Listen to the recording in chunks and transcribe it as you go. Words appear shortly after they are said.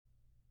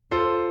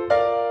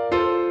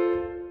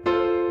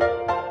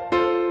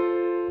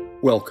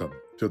Welcome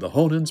to the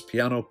Honens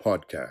Piano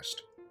Podcast.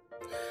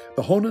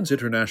 The Honens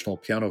International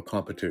Piano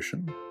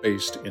Competition,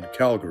 based in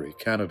Calgary,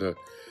 Canada,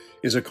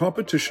 is a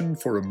competition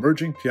for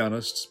emerging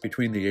pianists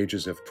between the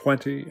ages of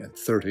 20 and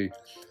 30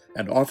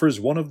 and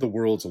offers one of the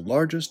world's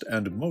largest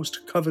and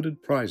most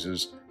coveted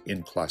prizes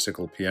in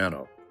classical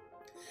piano.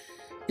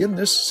 In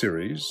this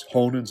series,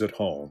 Honens at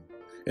Home,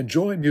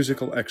 enjoy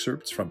musical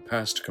excerpts from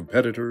past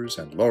competitors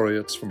and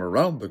laureates from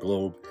around the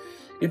globe,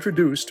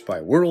 introduced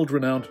by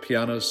world-renowned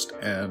pianist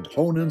and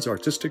Honens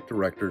artistic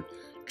director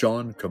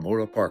John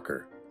Kimura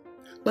Parker.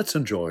 Let's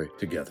enjoy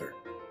together.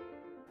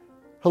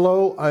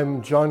 Hello,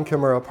 I'm John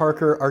Kimura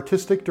Parker,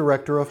 artistic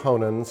director of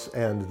Honens,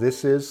 and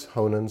this is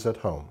Honens at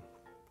Home.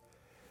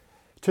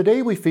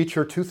 Today we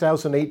feature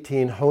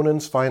 2018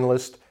 Honens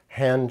finalist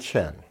Han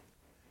Chen.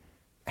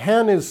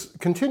 Han is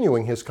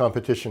continuing his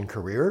competition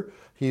career.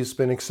 He's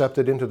been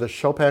accepted into the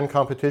Chopin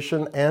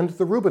competition and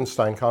the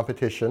Rubinstein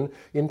competition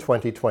in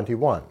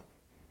 2021.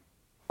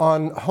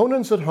 On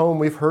Honens at Home,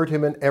 we've heard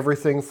him in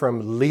everything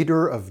from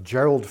leader of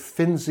Gerald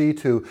Finzi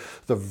to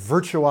the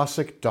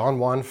virtuosic Don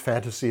Juan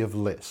fantasy of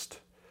Liszt.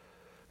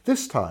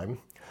 This time,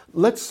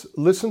 let's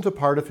listen to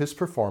part of his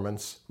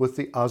performance with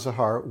the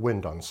Azahar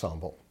Wind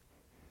Ensemble.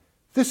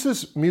 This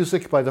is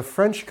music by the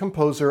French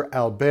composer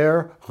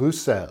Albert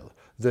Roussel,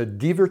 the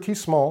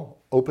Divertissement,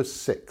 Opus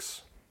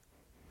 6.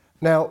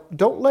 Now,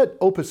 don't let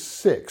Opus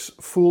 6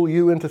 fool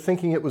you into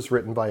thinking it was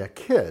written by a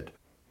kid.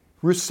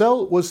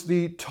 Roussel was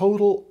the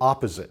total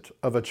opposite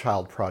of a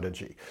child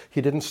prodigy.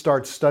 He didn't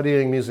start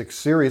studying music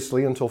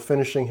seriously until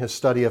finishing his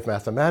study of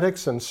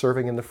mathematics and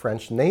serving in the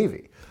French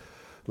Navy.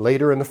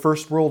 Later in the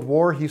First World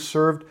War, he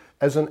served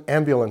as an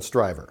ambulance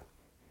driver.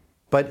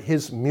 But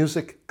his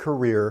music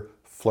career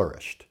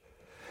flourished.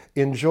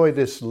 Enjoy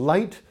this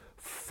light,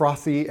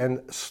 frothy,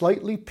 and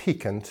slightly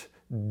piquant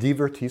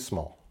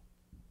divertissement.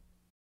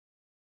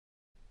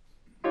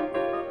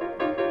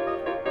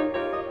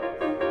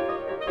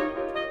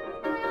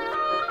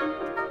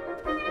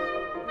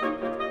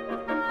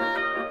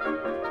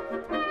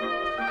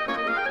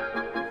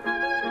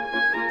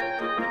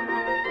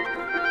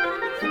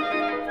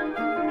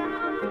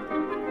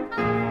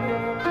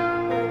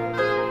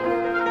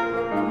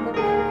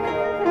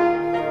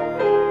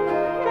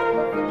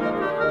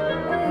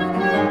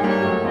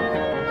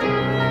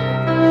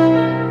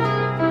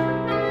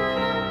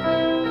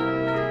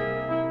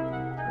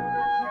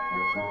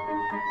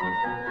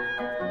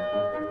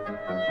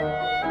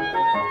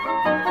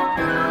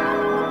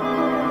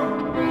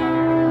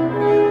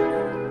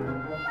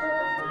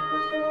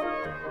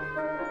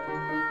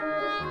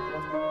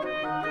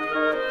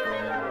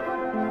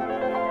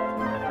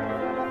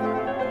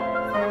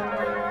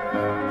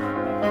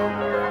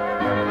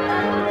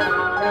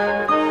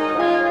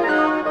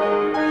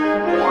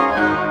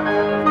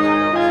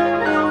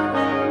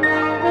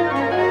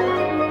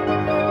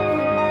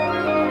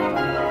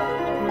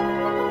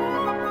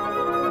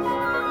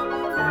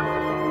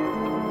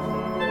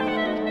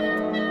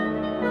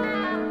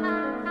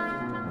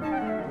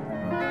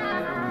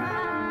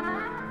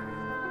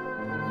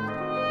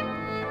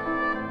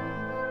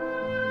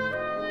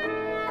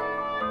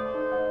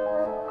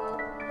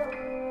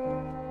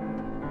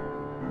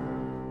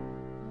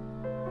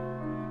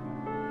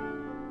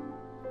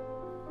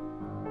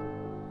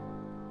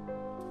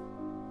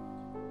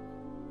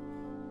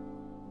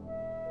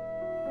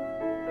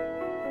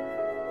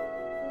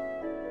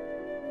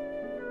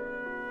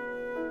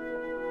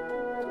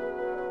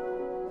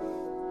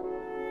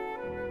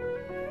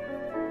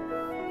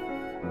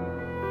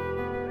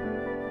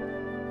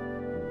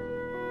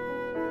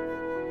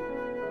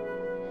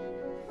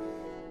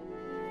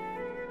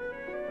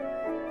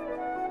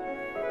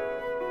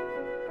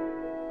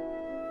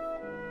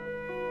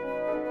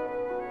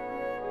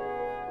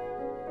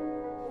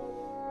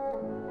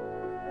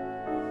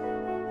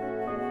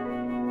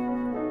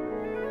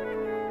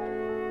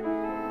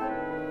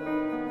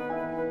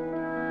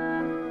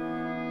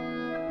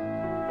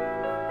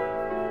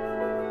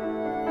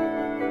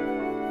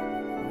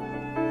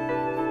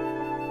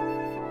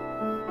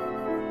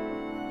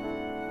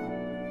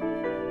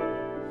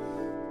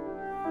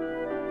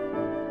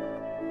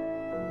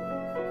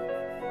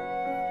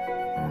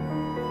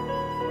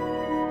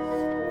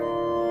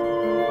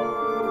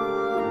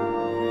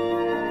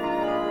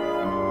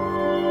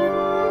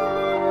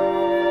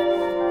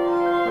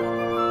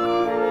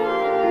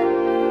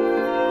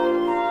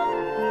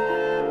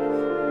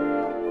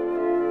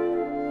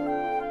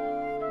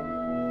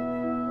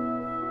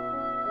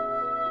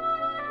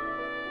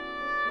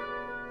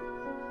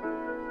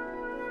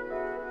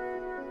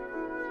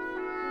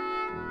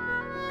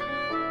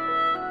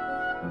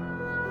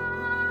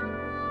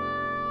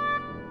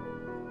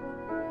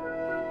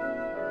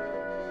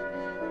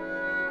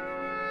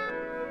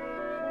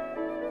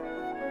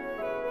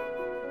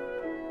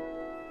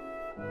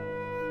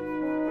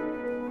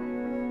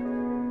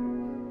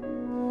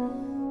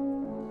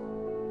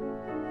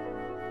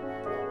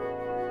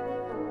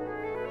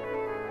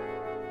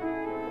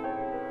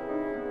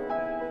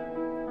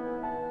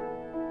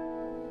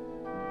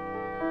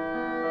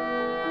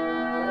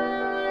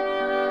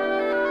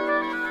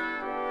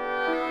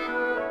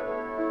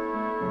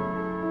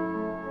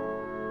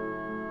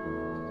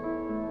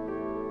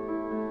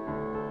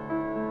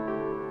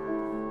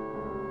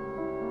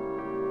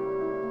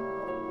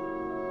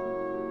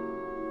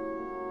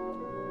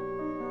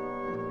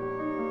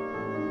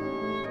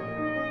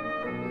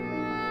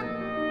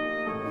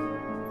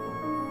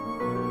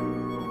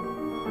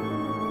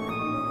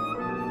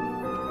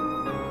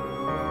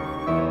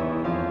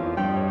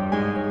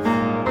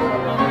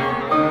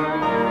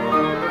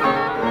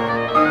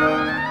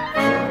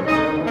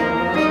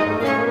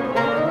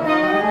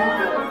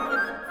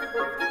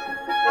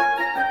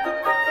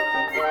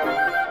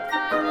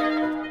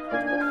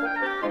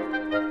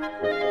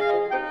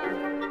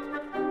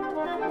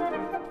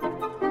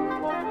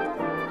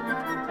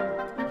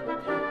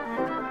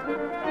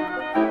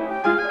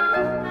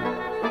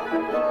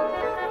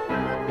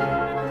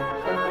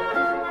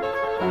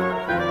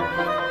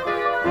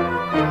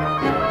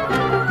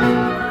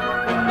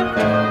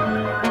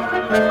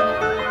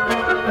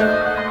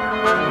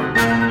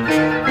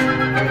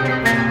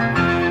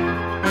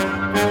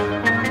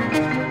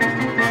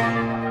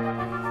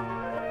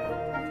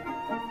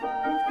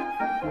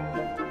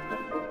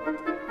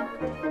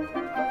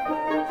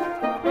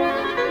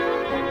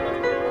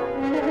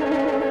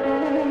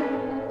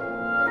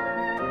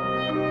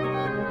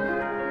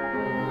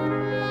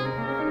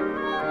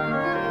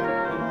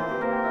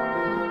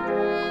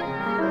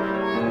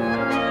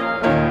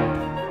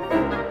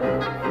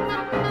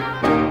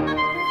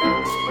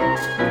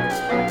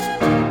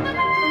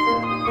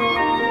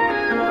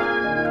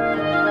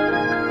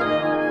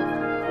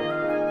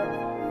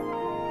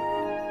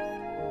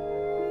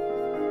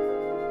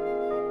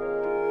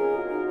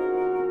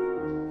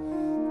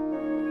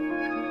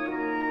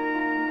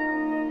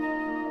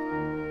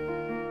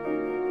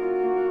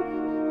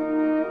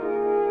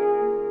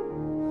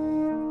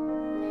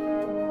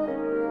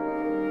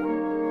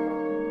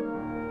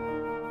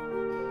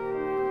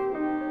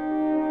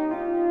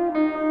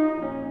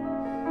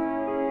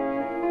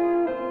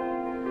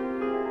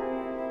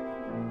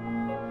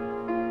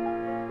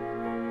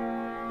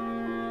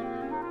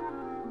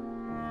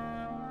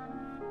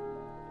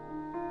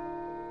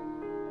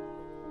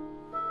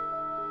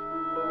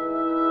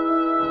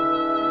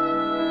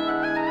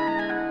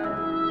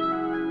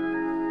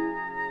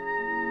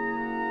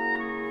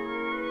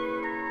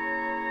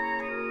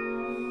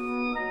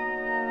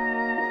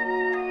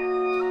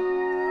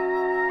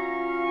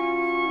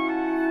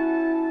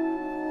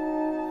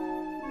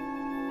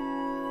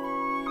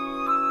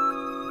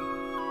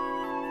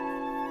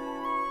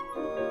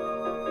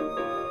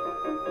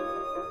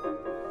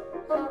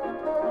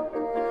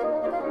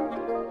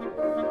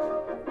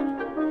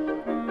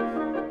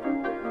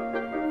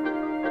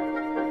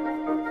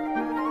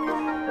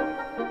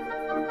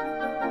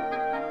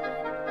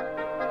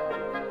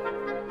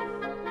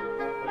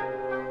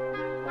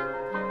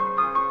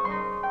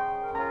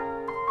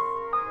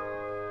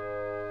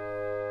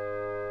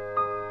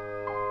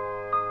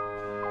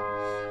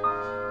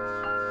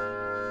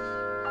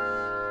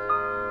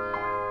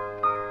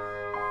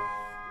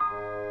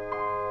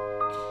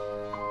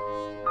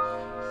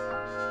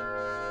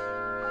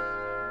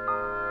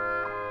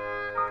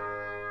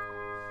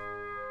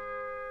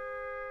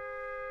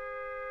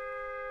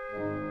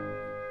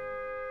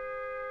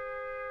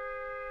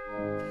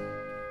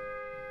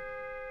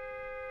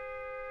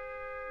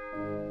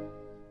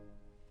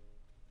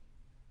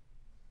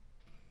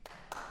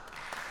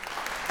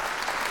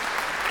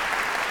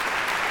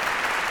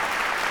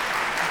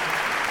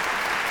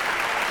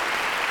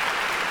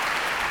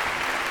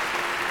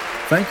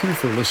 Thank you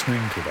for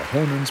listening to the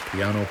Honens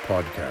Piano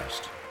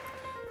Podcast.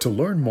 To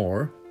learn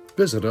more,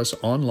 visit us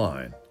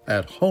online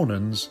at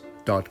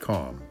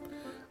honens.com.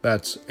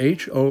 That's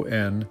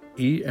HONENS.com.